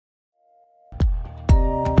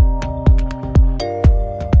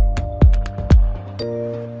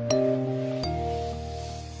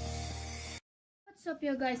up,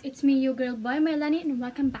 you guys? It's me, your girl boy, Mailanie, and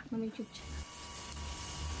welcome back to my YouTube channel.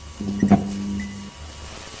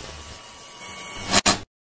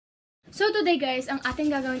 So today, guys, ang ating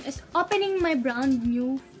gagawin is opening my brand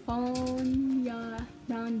new phone. Yeah,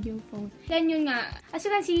 brand new phone. Then yun nga, as you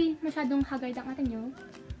can see, masyadong haggard ang ating nyo.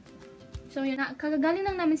 So yun, kagagaling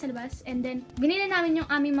lang namin sa labas, and then binili namin yung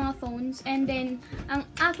aming mga phones, and then ang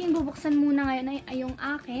aking bubuksan muna ngayon ay yung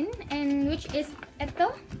akin, and which is ito.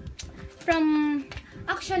 From,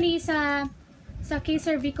 actually, sa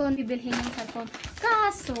Kaiser Vico, bibilhin yung cellphone.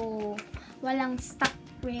 Kaso, walang stock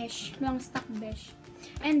besh.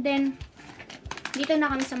 And then, dito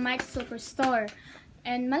na kami sa Mike Superstore.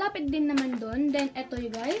 And malapit din naman doon. Then, eto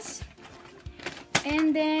you guys.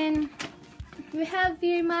 And then, we have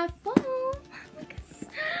here my phone.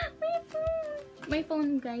 My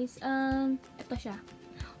phone, guys. Ito siya.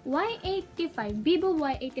 Y85. Vivo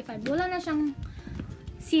Y85. Wala na siyang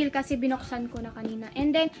seal kasi binuksan ko na kanina.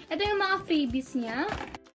 And then, ito yung mga freebies niya.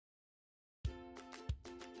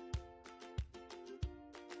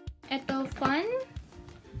 Ito, fun.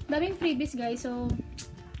 Daming freebies, guys. So,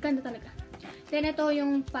 ganda talaga. Then, ito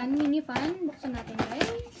yung fan, mini fan. Buksan natin,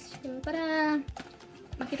 guys. So, para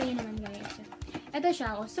makita nyo naman, guys. Ito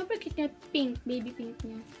siya. Oh, super cute niya. Pink. Baby pink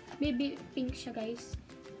niya. Baby pink siya, guys.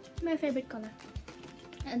 My favorite color.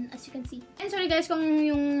 And as you can see. And sorry, guys, kung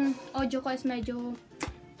yung audio ko is medyo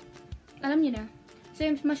alam niyo na. So,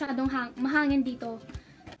 masyadong mahangin dito.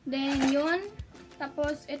 Then, yun.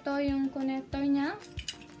 Tapos, ito yung connector niya.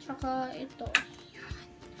 Tsaka, ito.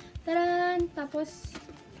 Taran! Tapos,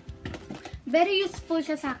 very useful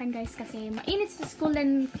siya sa akin, guys. Kasi, mainit sa school.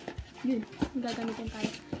 Then, yun. Gagamitin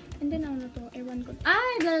tayo. And then, ano to? Ewan ko.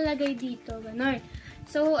 Lalagay dito. Ganon.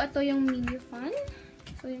 So, ito yung mini fan.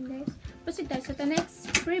 So, yun, guys. Proceed tayo sa the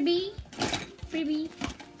next freebie.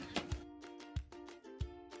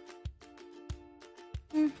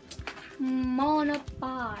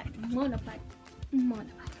 Monopod.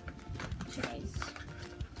 So, guys.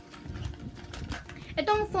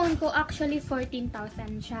 Itong phone ko, actually,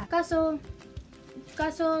 14,000 siya. Kaso,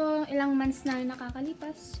 ilang months na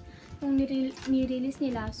nakakalipas nung nirelease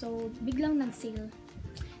nila. So, biglang nag-sale.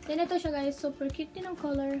 Then, ito siya, guys. Super cute din ang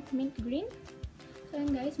color. Mint green. So,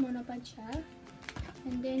 yun, guys. Monopod siya.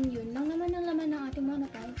 And then, yun lang naman ang laman ng ating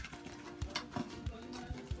monopod.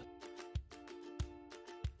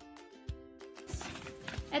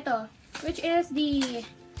 Ito, which is the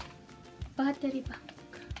battery pack.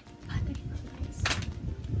 Guys.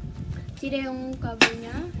 Sila yung cover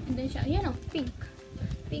niya. And then siya, ayan o, pink.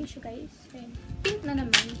 Pink siya, guys. Ayan. Pink na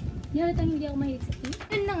naman. Hindi ako mahilig sa pink.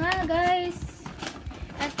 Yun na nga, guys.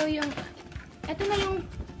 Ito na yung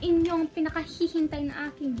inyong pinakahihintay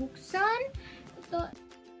na aking buksan. Ito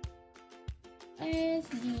is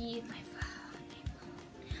my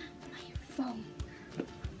phone.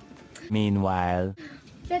 Meanwhile,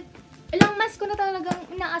 ilang months ko na talagang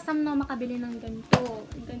inaasam na makabili ng ganito.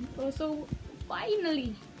 So,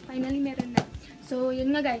 finally meron na. So,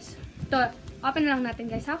 yun nga, guys. Ito, open na lang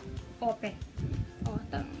natin, guys, ha? Open. O,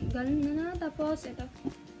 tanggal na. Tapos, ito.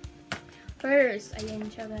 First, ayan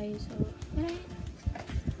siya, guys. So, ayan.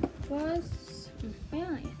 Tapos,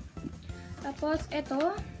 ayan. Tapos,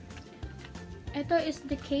 ito. Ito is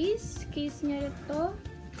the case. Case niya ito.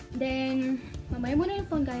 Then, mamaya muna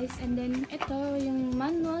yung phone, guys. And then, ito yung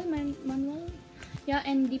manual. Yeah,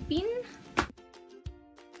 and the pin.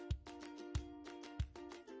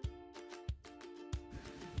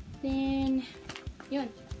 Then,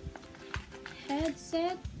 yun.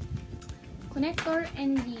 Headset. Connector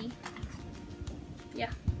and the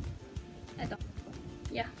yeah. Ito.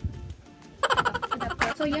 Yeah.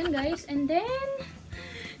 Adapter. So, yun, guys. And then,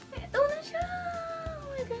 ito na siya.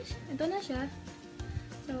 Oh my gosh. Ito na siya.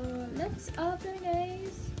 So, let's open,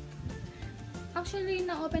 guys. Actually,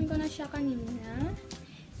 na-open ko na siya kanina.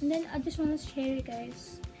 And then, I just wanna share it,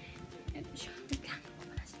 guys. Ito siya.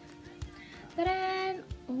 Taran!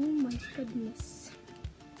 Oh my goodness.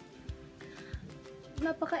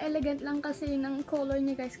 Napaka-elegant lang kasi ng color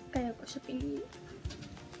niya, guys. Kaya ko siya pinili.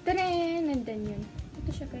 Taran! And then, yun.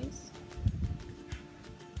 Ito siya, guys.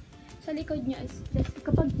 Sa likod niya is,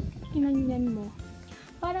 kapag kinanyan mo,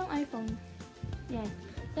 parang iPhone. Yan.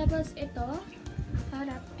 Tapos, ito.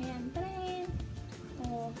 Harap. Ayan. Taran!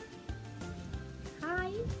 Oh.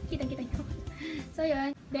 Hi! Kitang-kita nyo. So,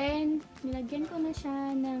 yun. Then, nilagyan ko na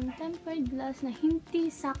siya ng tempered glass na hindi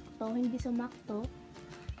sakto, hindi sumakto.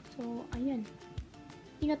 So, ayan.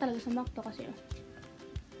 Hindi nga talaga sumakto kasi, oh.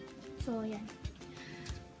 So, ayan.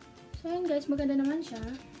 So, ayan, guys. Maganda naman siya.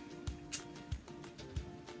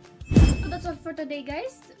 So, that's all for today,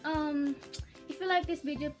 guys. If you like this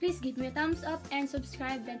video, please give me a thumbs up and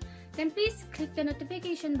subscribe. Then, then please click the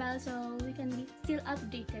notification bell so we can be still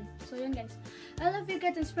updated. So yun guys, I love you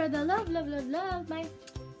guys and spread the love, love, love, love. Bye!